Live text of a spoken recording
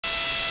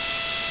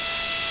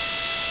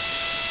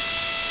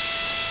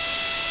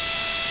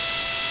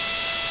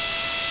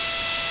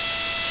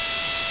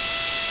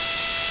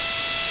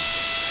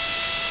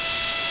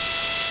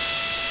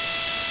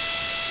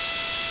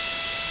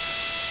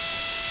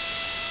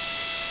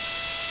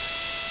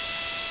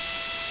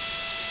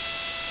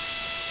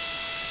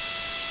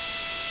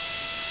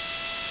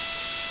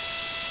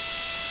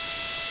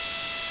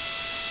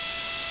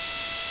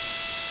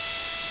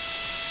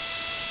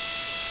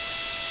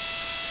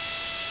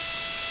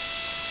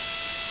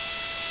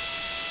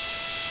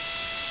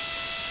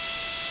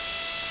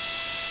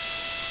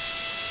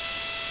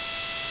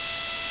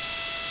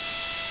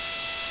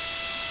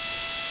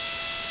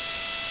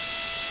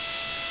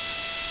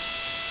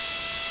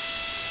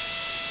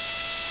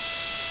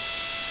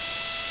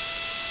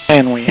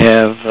And we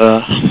have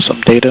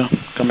some data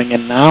coming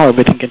in now.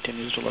 Everything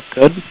continues to look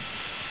good.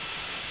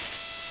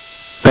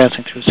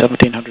 Passing through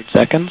 1700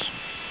 seconds.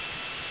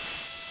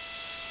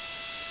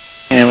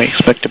 And we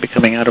expect to be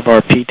coming out of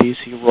our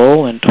PTC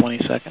roll in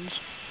 20 seconds.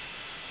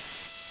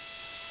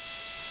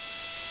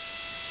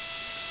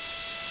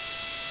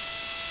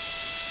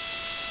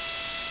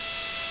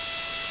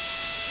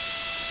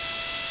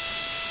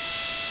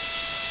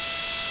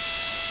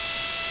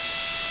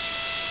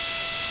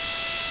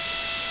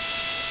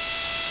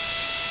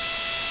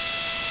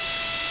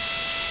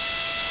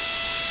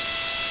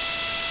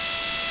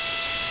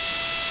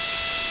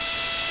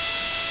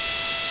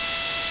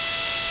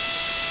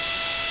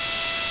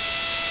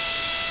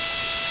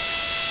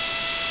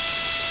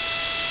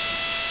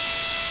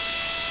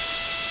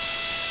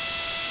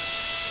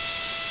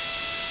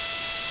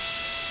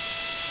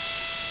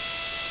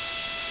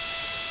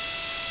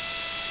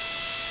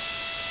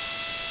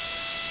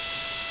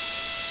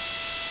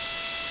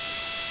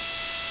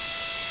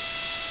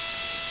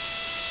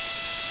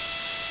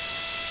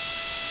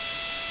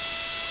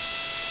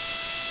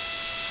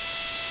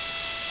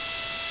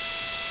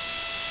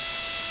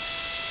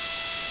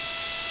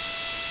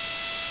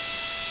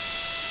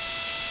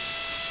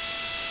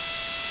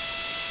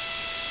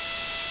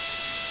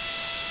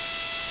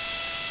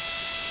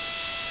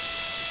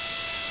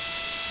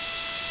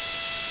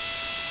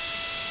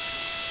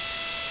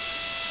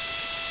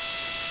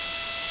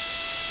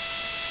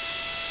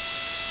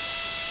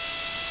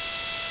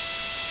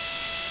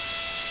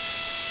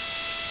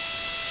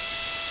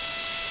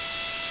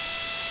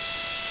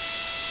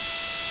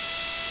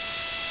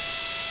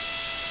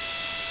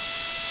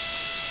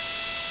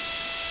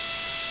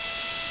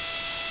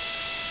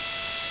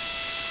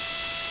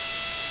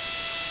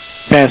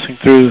 Passing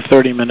through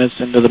 30 minutes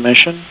into the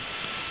mission.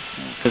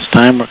 At this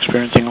time we're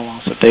experiencing a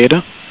loss of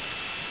data.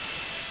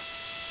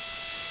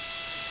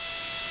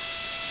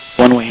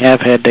 When we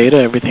have had data,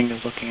 everything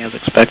is looking as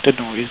expected.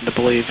 No reason to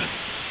believe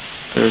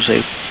there's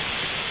a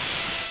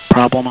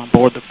problem on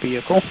board the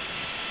vehicle.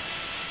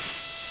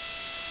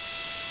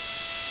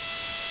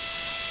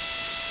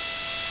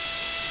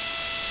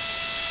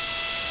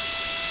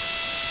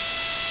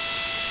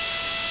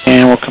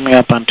 And we're coming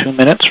up on 2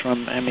 minutes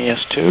from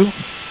MES2.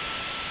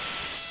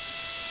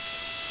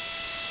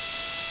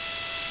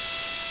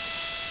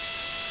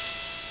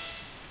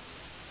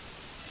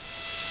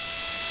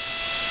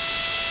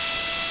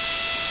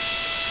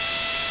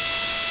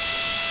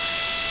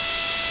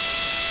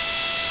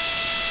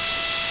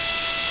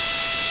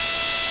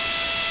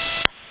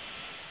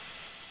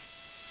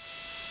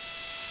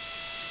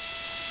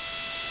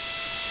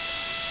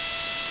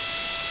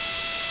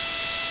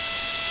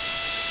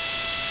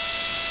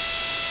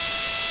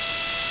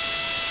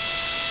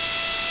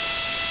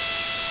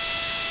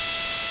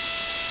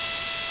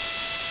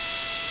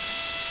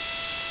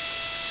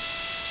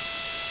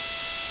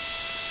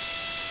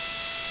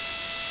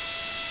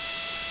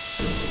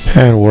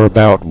 And we're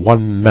about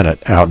 1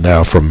 minute out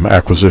now from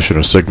acquisition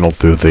of signal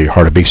through the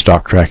Hartebeest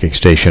stock tracking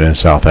station in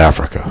South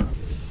Africa.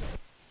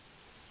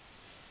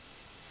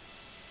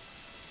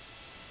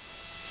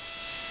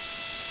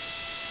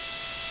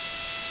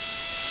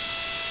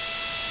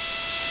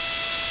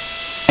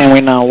 And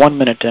we're now 1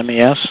 minute to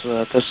MES.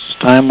 At this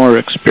time we're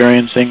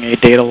experiencing a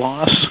data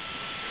loss.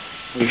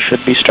 We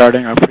should be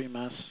starting our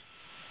pre-mess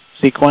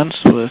sequence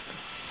with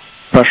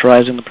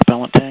pressurizing the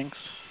propellant tanks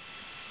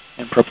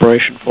in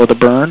preparation for the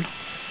burn,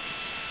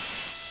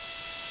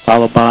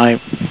 followed by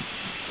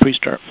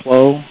pre-start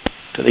flow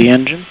to the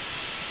engine.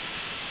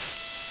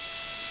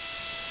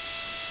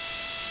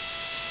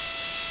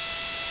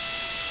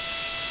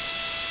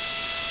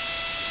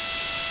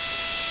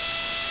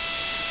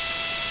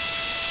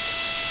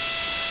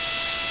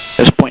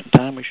 At this point in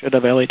time we should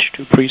have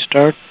LH2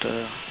 pre-start.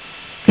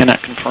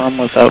 Cannot confirm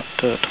without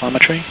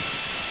telemetry.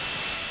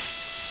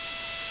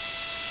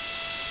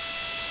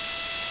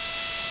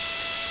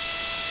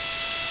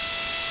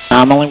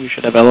 Nominally we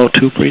should have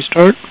LO2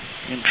 pre-start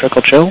in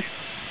trickle chill.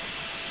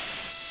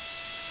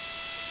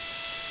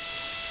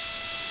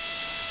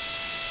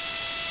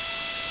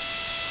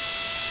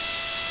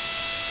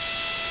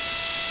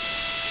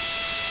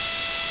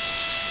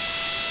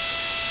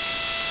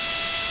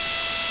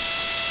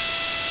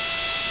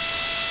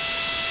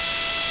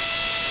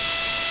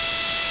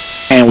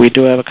 And we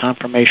do have a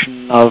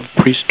confirmation of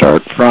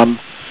pre-start from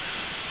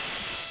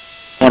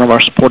one of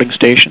our supporting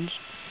stations.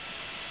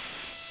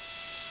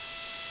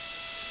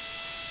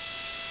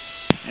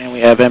 And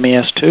we have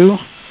MES2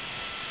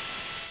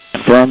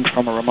 confirmed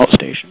from a remote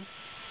station.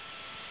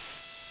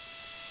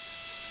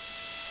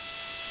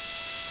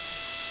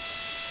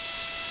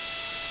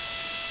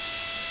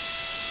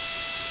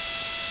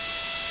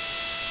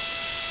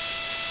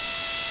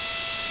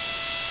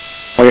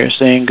 We are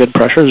seeing good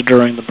pressures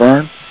during the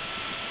burn.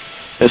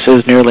 This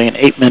is nearly an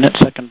 8-minute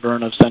second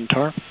burn of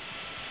Centaur.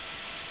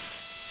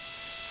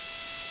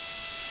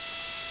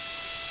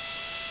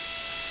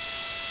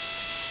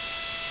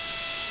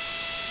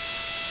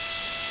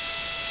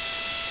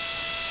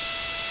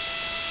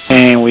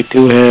 And we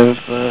do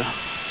have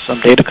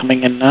some data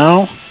coming in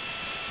now.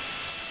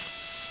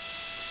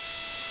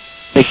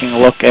 Taking a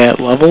look at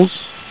levels,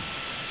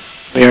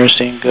 we are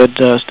seeing good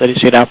steady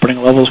state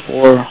operating levels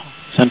for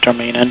Centaur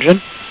main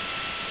engine.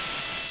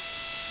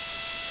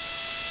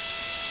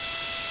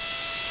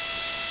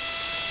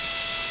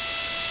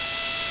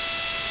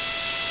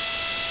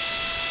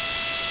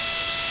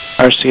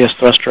 RCS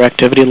thruster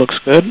activity looks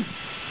good.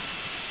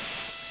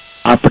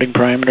 Operating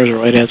parameters are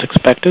right as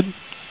expected.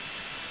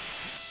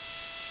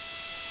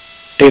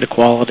 Data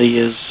quality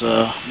is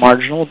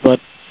marginal,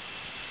 but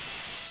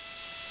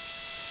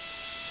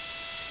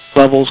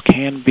levels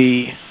can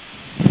be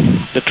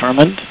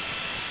determined.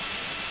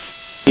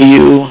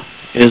 EU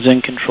is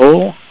in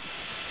control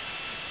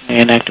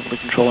and actively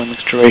controlling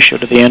mixture ratio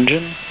to the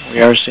engine.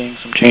 We are seeing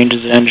some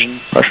changes in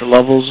engine pressure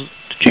levels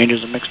to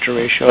changes in mixture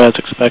ratio as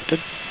expected.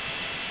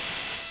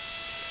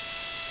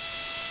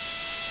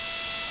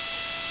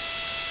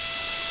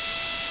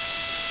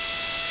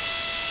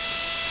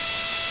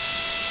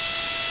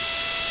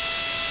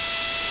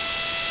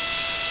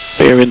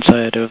 We are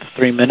inside of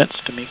 3 minutes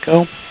to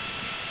MECO.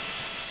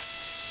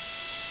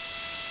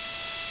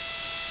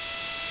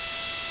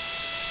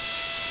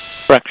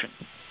 Correction.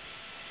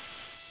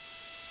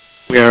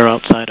 We are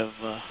outside of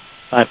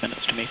 5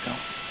 minutes to MECO.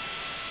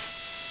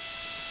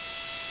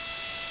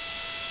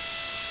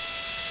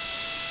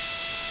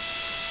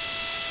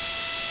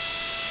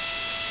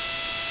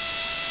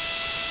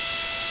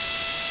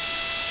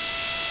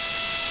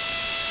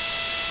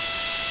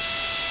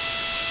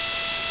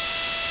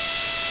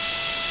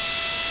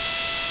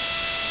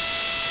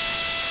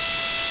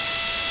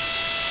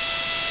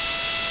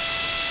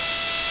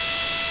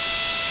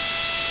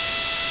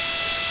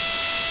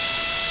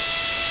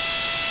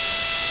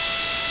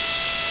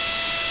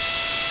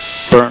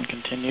 Burn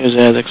continues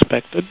as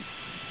expected.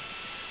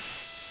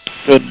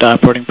 Good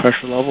operating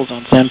pressure levels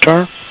on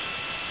Centaur.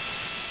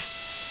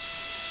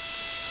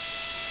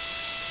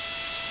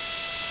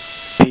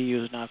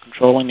 PU is now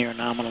controlling near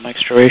nominal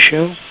mixture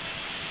ratio.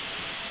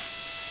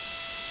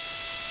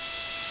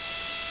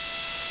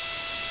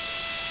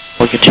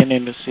 We're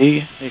continuing to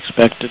see the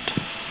expected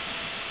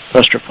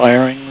thruster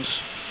firings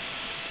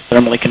to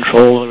thermally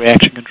control the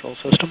reaction control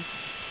system.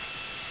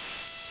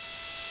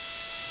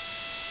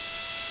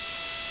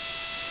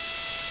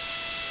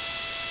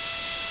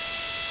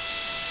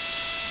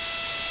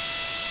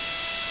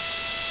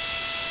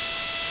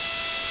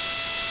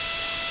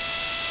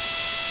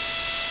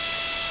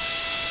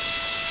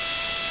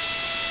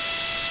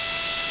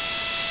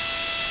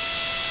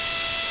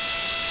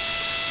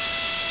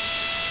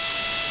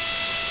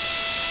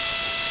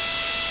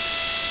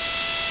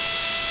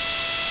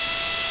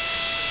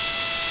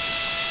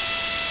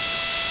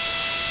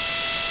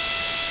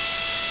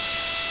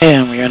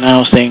 And we are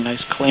now seeing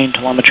nice clean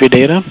telemetry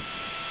data.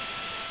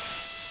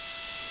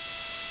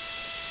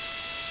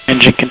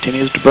 Engine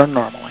continues to burn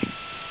normally.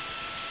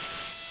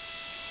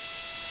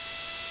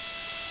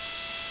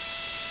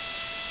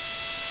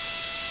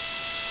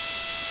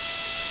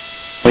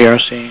 We are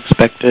seeing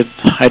expected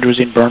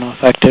hydrazine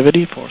burn-off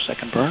activity for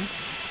second burn.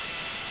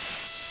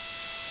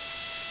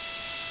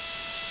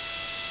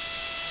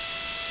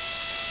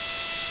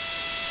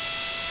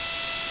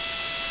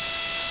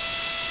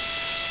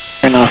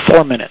 We're now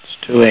 4 minutes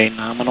to a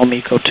nominal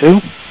MECO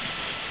 2.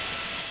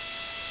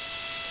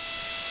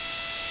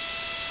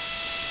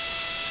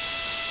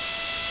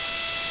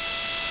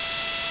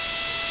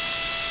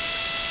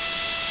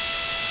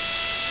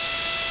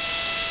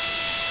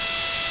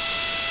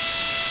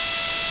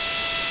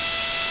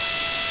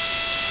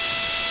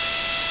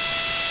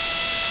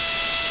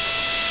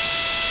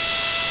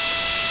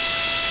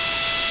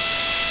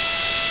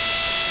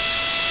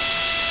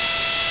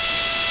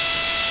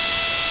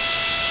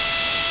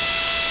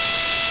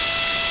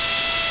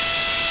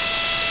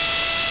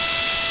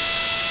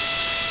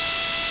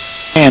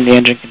 And the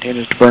engine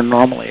continues to burn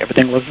normally,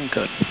 everything looking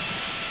good.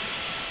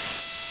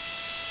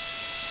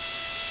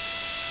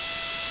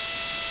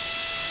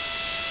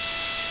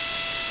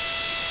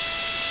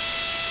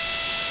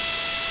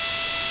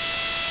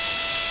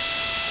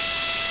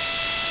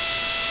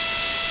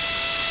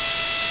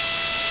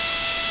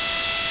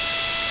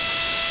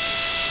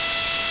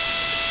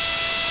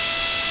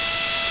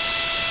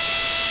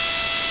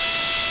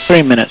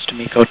 Three minutes to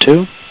MECO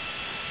 2.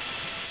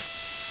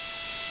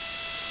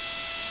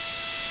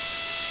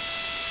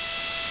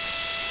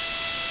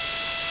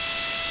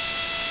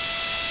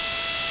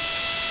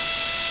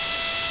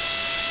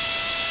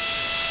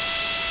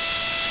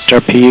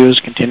 RPU is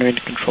continuing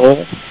to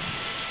control.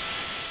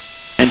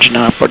 Engine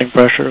operating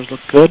pressures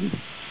look good.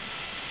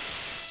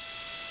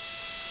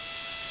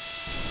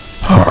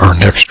 Our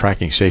next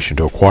tracking station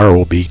to acquire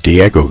will be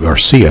Diego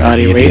Garcia in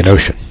the Indian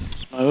Ocean.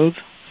 Smooth.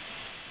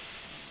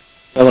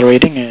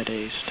 Accelerating at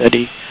a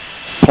steady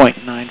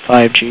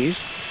 0.95 Gs.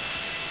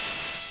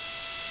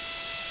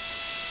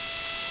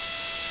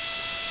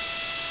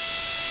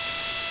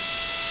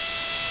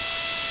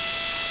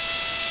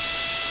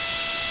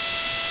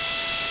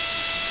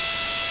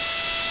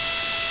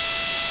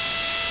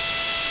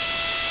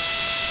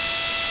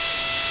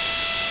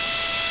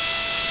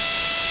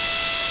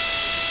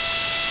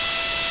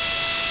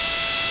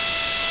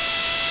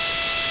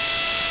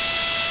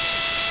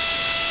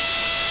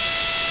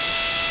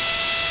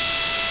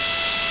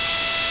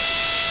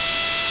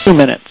 2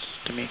 minutes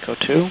to MECO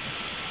 2.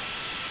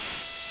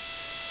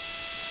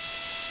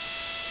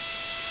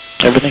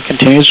 Everything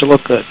continues to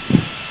look good.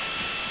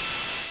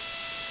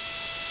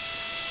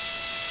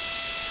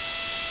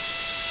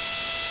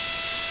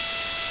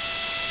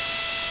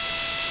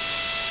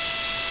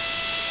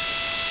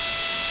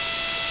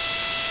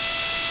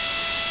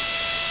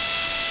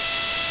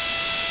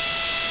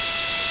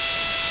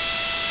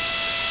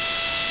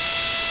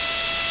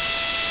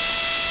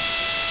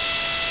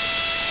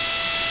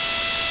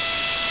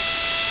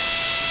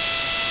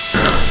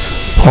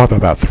 We'll have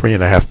about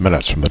 3.5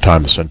 minutes from the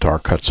time the Centaur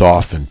cuts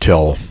off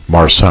until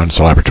Mars Science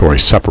Laboratory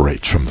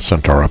separates from the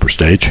Centaur upper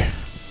stage.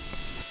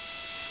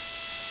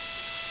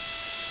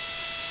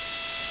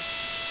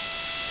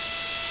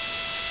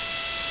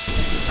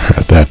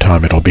 At that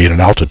time, it'll be at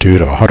an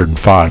altitude of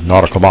 105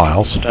 nautical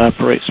miles. To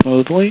operate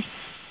smoothly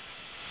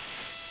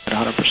at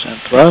 100%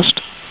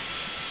 thrust.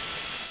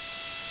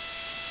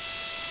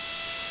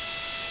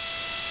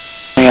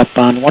 Coming up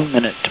on 1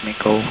 minute to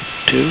MECO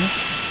 2.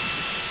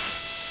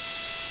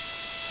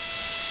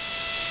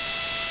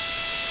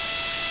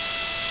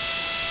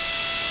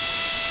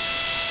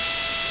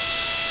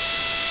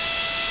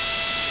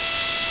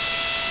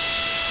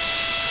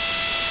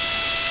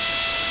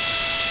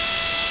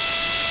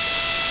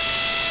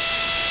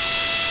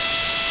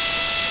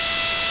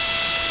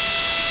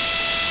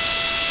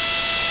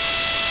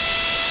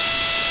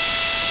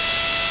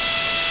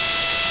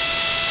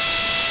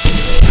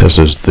 This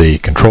is the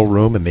control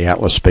room in the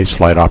Atlas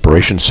Spaceflight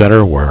Operations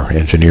Center, where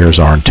engineers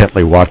are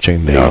intently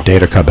watching the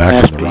data come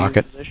back from the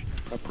rocket.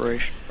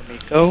 Preparation for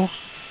MECO.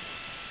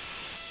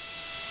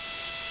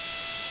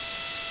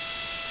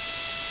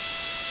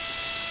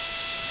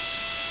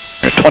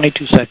 There are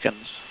 22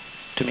 seconds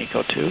to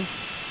MECO 2.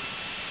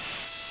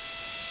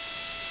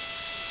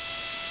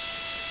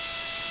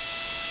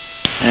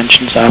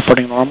 Engines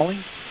operating normally.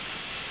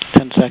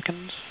 10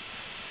 seconds.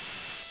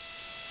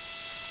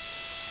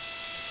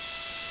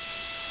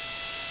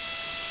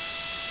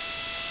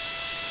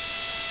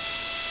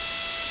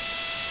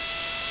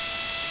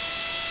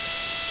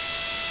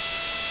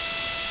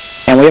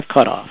 And we have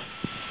cutoff.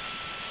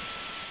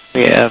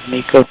 We have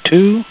MECO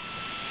 2.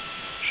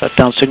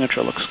 Shutdown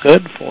signature looks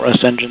good.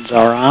 4S engines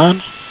are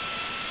on.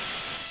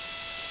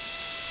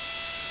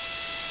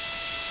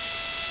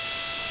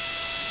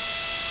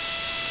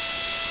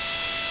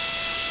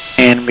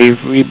 And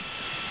we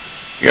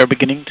are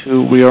beginning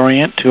to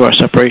reorient to our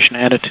separation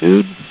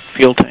attitude.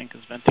 Fuel tank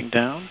is venting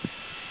down.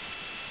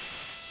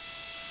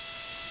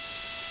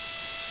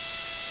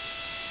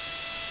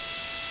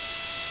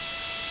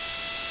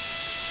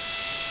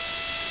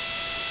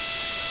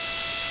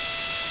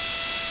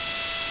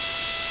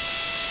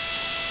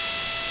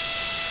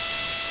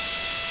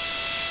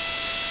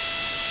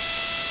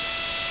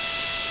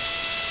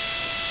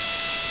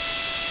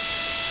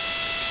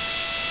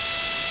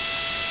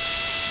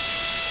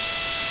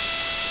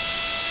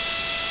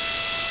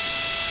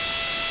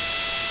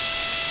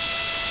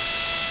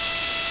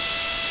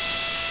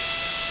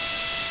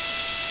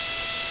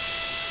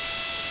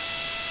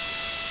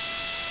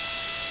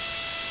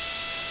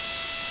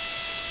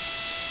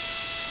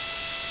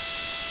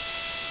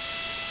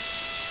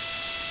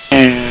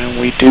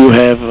 We do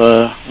have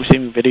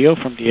receiving video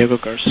from Diego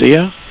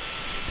Garcia.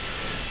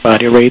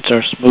 Body rates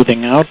are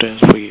smoothing out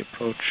as we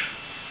approach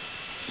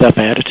SEP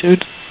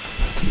attitude.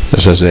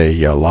 This is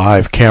a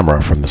live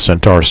camera from the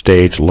Centaur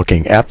stage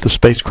looking at the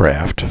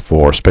spacecraft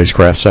for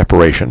spacecraft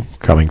separation,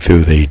 coming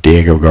through the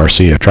Diego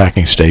Garcia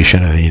tracking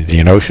station in the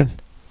Indian Ocean.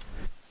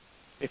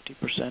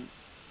 50%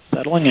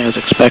 settling as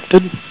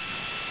expected.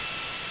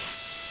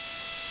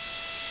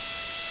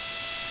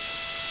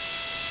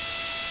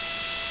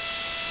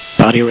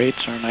 Body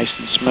rates are nice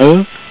and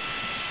smooth.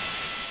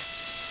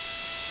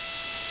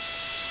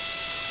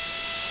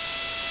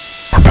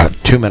 We're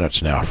about 2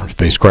 minutes now from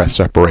spacecraft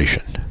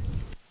separation.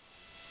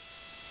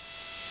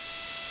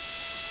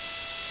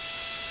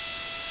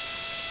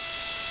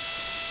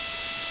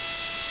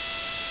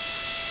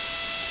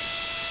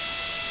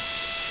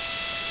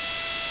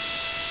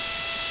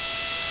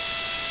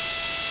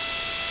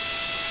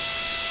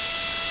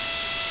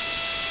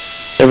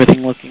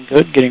 Everything looking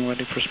good, getting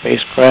ready for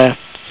spacecraft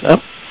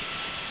up.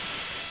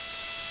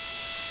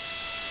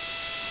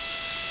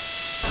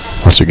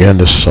 Once again,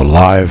 this is a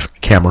live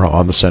camera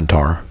on the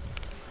Centaur,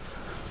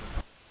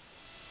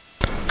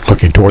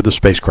 looking toward the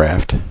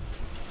spacecraft.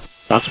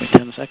 Approximately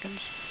 10 seconds.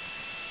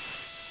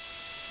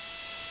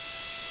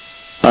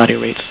 Body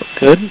rates look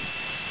good.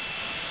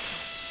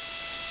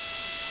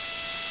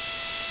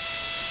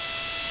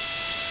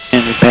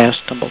 And we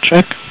passed tumble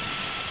check.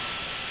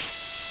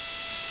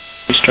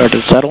 We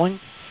started settling.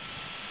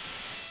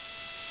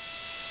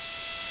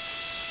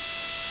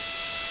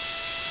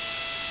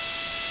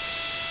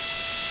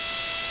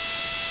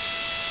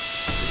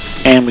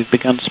 And we've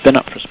begun spin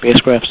up for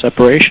spacecraft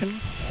separation.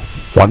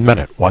 1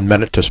 minute. 1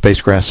 minute to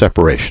spacecraft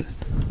separation.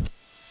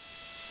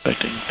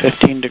 Expecting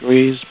 15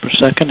 degrees per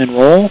second in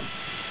roll.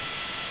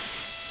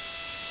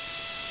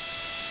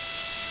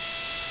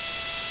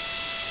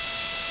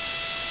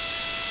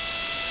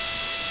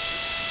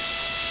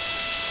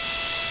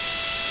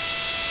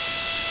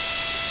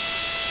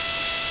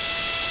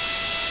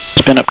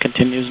 Spin-up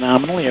continues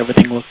nominally,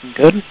 everything looking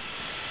good.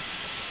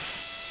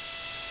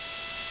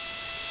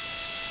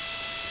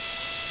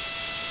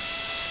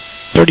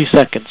 "30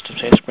 seconds to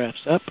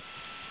spacecraft's up.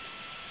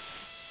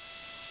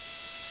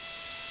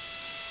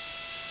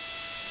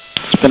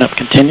 Spin-up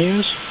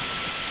continues.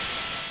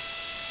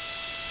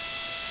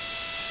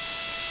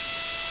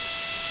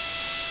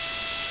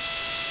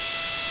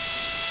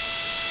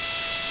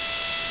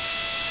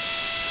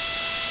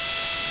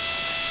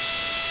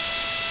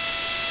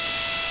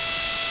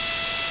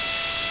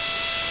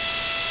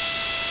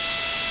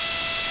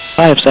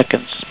 "5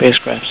 seconds,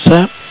 spacecraft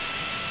set.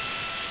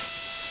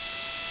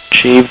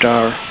 Achieved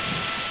our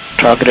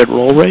targeted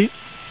roll rate.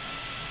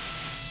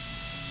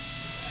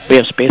 We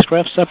have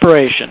spacecraft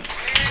separation.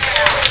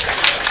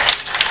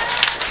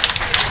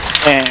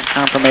 And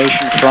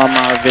confirmation from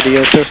our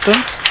video system.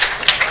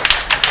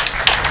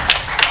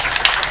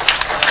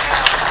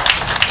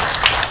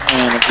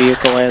 And the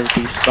vehicle has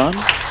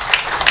despun.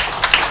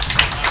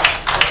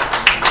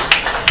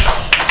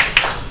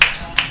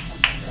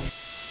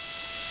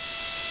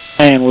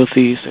 And with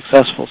the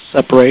successful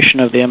separation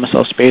of the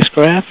MSL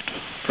spacecraft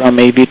from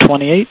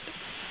AV-28,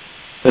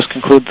 this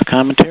concludes the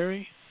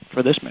commentary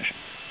for this mission.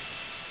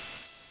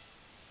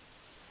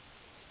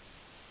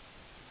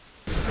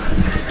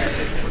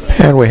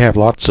 And we have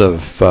lots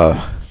of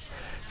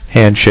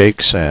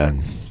handshakes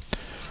and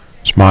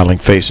smiling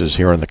faces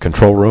here in the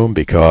control room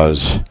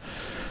because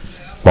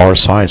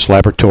Mars Science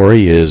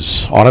Laboratory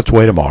is on its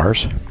way to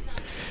Mars.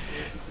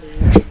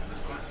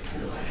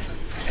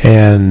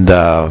 And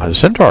the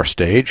Centaur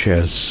stage,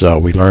 as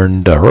we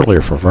learned earlier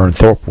from Vern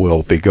Thorpe,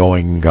 will be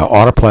going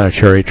on a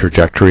planetary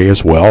trajectory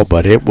as well,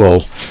 but it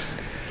will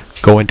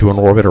go into an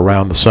orbit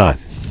around the Sun.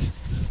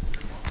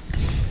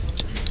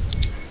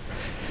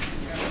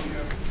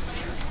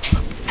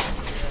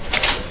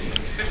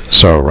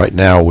 So right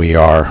now we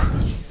are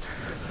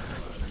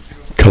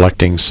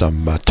collecting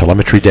some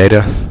telemetry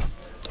data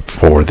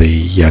for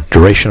the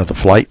duration of the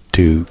flight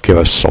to give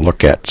us a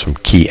look at some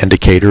key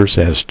indicators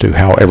as to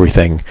how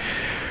everything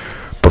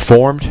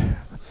performed.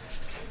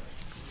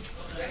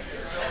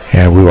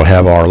 And we will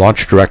have our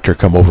launch director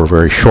come over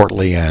very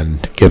shortly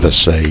and give us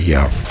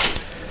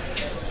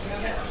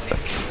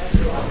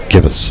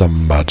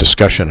some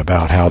discussion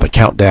about how the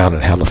countdown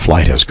and how the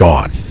flight has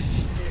gone.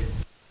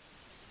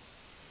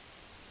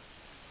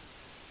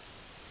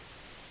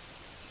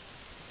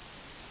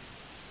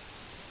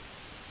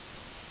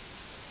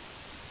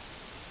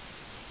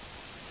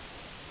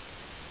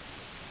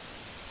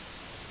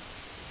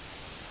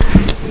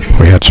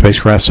 We had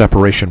spacecraft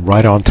separation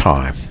right on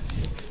time.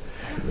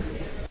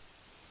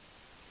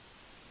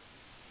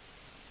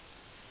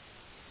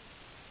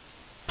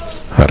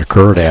 That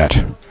occurred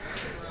at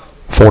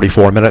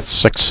 44 minutes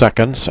 6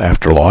 seconds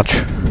after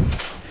launch.